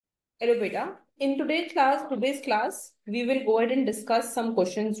Hello, beta. In today's class, we will go ahead and discuss some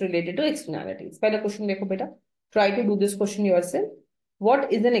questions related to externalities. पहला question देखो बेटा. Try to do this question yourself.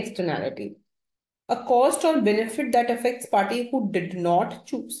 What is an externality? A cost or benefit that affects party who did not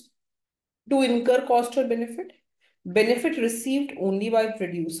choose to incur cost or benefit. Benefit received only by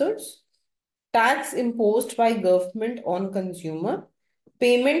producers. Tax imposed by government on consumer.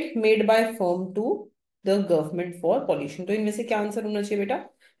 Payment made by firm to the government for pollution. तो इनमें से क्या answer होना चाहिए बेटा?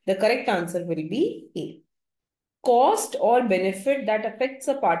 The correct answer will be A. Cost or benefit that affects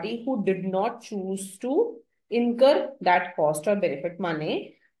a party who did not choose to incur that cost or benefit. माने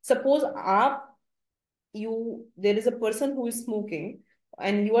suppose आप there is a person who is smoking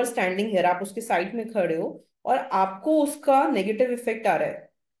and you are standing here, आप उसके side में खड़े हो और आपको उसका नेगेटिव इफेक्ट आ रहा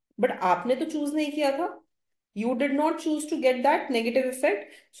है, बट आपने तो चूज नहीं किया था. You did not choose to get that negative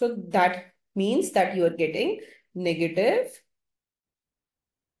effect, so that means that you are getting negative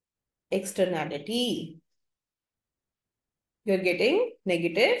externality. You are getting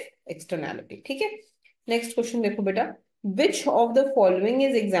negative externality. ठीक है. नेक्स्ट क्वेश्चन देखो बेटा. Which of the following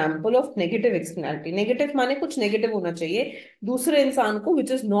is example of negative externality? Negative माने कुछ negative होना चाहिए दूसरे इंसान को,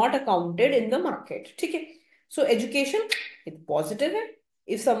 which is not accounted in the market. ठीक है. So education, it's positive है.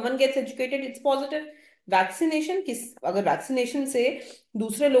 If someone gets educated, it's positive. Vaccination अगर वैक्सीनेशन से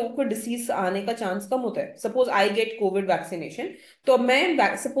दूसरे लोगों को डिसीज आने का चांस कम होता है. Suppose I get Covid vaccination, तो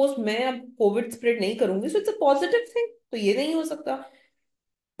सपोज मैं अब कोविड स्प्रेड नहीं करूंगी, so it's a positive thing. तो ये नहीं हो सकता.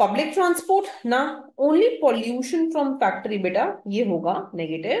 पब्लिक ट्रांसपोर्ट ना, ओनली पॉल्यूशन फ्रॉम फैक्ट्री बेटा, ये होगा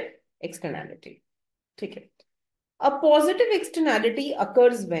नेगेटिव एक्सटर्नैलिटी. ठीक है. A positive externality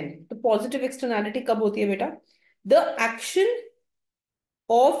occurs when. तो पॉजिटिव एक्सटर्नैलिटी कब होती है बेटा? द एक्शन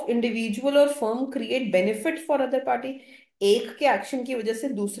ऑफ इंडिविजुअल और firm create benefit for other party. एक के एक्शन की वजह से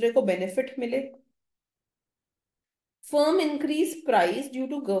दूसरे को बेनिफिट मिले. Firm increase price due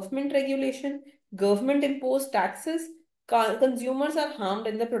to government regulation. Government impose taxes. Consumers are harmed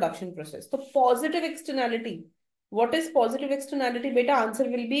in the production process. So positive externality. What is positive externality beta? Answer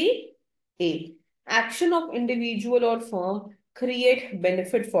will be A. Action of individual or firm create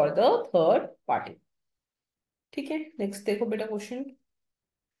benefit for the third party. ठीक है. Next देखो बेटा question.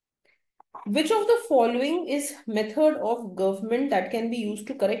 Which of the following is method of government that can be used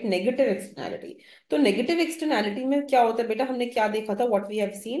to correct negative externality? तो negative externality में क्या होता है बेटा? हमने क्या देखा था? What we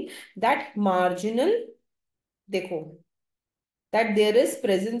have seen that marginal, देखो, that there is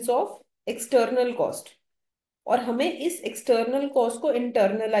presence of external cost और हमें इस एक्सटर्नल कॉस्ट को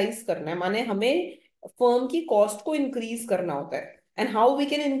इंटरनलाइज करना है. माने हमें फर्म की कॉस्ट को इंक्रीज करना होता है. And how we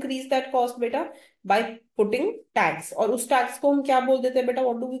can increase that cost बेटा? By putting tax. और उस टैक्स को हम क्या बोल देते हैं बेटा?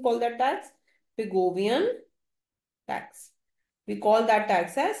 What do we call that tax? पिगोवियन tax. We call that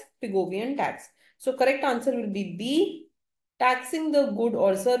tax as Pigovian tax. So correct answer will be B. Taxing the good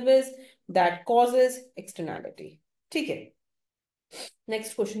or service that causes externality. ठीक है.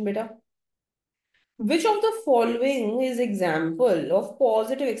 Next question बेटा. Which of the following is example of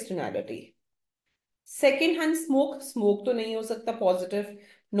positive externality? Second hand smoke. Smoke तो नहीं हो सकता positive.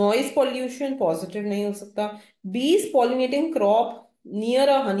 Noise pollution positive नहीं हो सकता. बीज pollinating crop near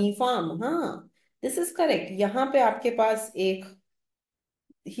a Honey farm. हाँ, दिस इज करेक्ट. यहाँ पे आपके पास एक,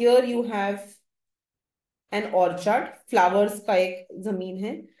 here you have an orchard, flowers का एक जमीन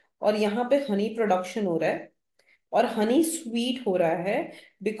है और यहाँ पे हनी प्रोडक्शन हो रहा है और हनी स्वीट हो रहा है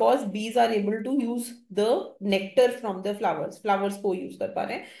because bees are able to use the nectar from the flowers. Flowers को यूज कर पा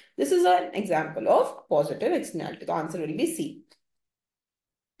रहे हैं. This is an example of positive externality. तो आंसर विल बी सी.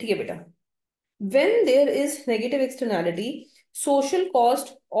 ठीक है बेटा. When there is negative externality, social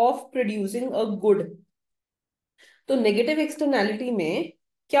cost of producing a good. तो नेगेटिव एक्सटर्नैलिटी में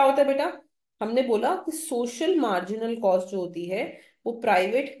क्या होता है बेटा? हमने बोला कि सोशल मार्जिनल कॉस्ट जो होती है वो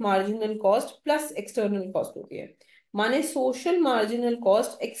private marginal cost plus external cost होती है. माने social marginal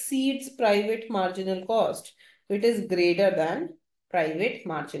cost exceeds private marginal cost, तो it is greater than private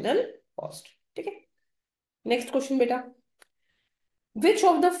marginal cost. ठीक है. नेक्स्ट क्वेश्चन बेटा. Which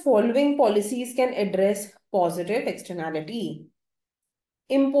of the following policies can address positive externality?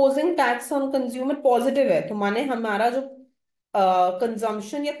 Imposing tax on consumer positive है, तो माने हमारा जो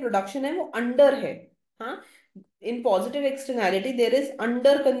कंजम्पशन या प्रोडक्शन है वो अंडर है. हाँ, in positive externality there is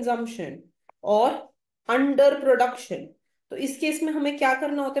under consumption और अंडर प्रोडक्शन. तो इस केस में हमें क्या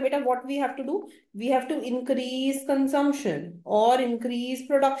करना होता है बेटा? What we have to do? We have to increase consumption और इंक्रीज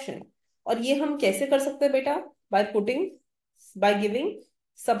प्रोडक्शन. और ये हम कैसे कर सकते हैं बेटा? By putting, by giving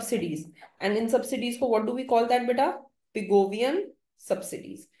subsidies. And in subsidies को what do we call that बेटा? पिगोवियन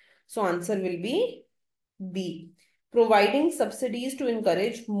subsidies. So answer will be B. Providing subsidies to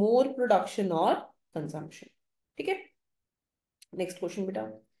encourage more production or consumption. ठीक है. Next question बेटा.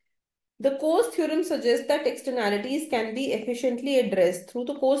 The Coase theorem suggest that externalities can be efficiently addressed through,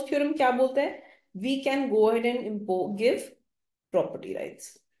 तो Coase theorem क्या बोलता है, we can go ahead and give property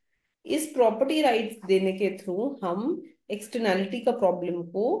rights. इस property rights देने के थ्रू हम एक्सटर्नैलिटी का प्रॉब्लम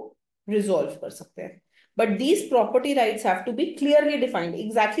को रिजॉल्व कर सकते हैं। But these property rights have to be clearly defined,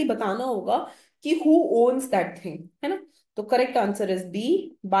 exactly बताना होगा कि हु ओन्स दैट थिंग, है ना। तो correct answer is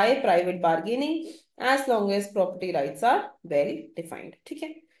B, by private bargaining, as long as property rights are well defined. ठीक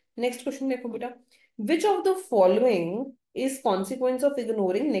है, नेक्स्ट क्वेश्चन देखो बेटा, which of the following is consequence of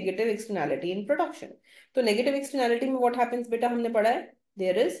ignoring negative externality in production. तो negative externality में what happens बेटा, हमने पढ़ा है,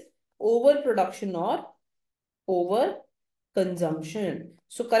 there is overproduction or over consumption.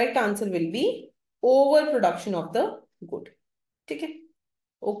 So correct answer will be overproduction of the good. ठीक है,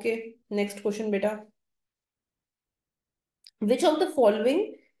 okay, next question बेटा, which of the following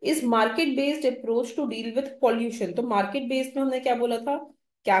is market based approach to deal with pollution। तो market based में हमने क्या बोला था,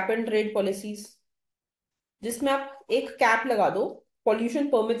 cap and trade policies, जिसमें आप एक कैप लगा दो, पॉल्यूशन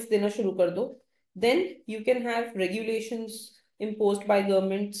परमिट्स देना शुरू कर दो, then you can have regulations imposed by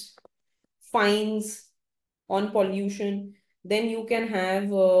governments, fines on pollution, then you can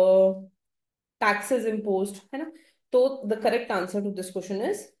have taxes imposed, है ना। तो the correct answer to this question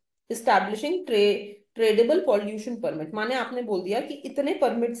is establishing tradable pollution permit, माने आपने बोल दिया कि इतने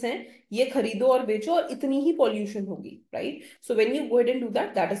परमिट्स हैं, ये खरीदो और बेचो और इतनी ही पॉल्यूशन होगी, right. So when you go ahead and do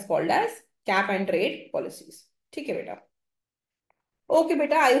that, that is called as cap and trade policies। ठीक है बेटा, okay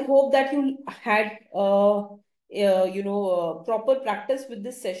beta, I hope that you had proper practice with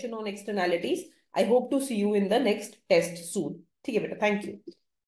this session on externalities। I hope to see you in the next test soon। ठीक है बेटा, thank you।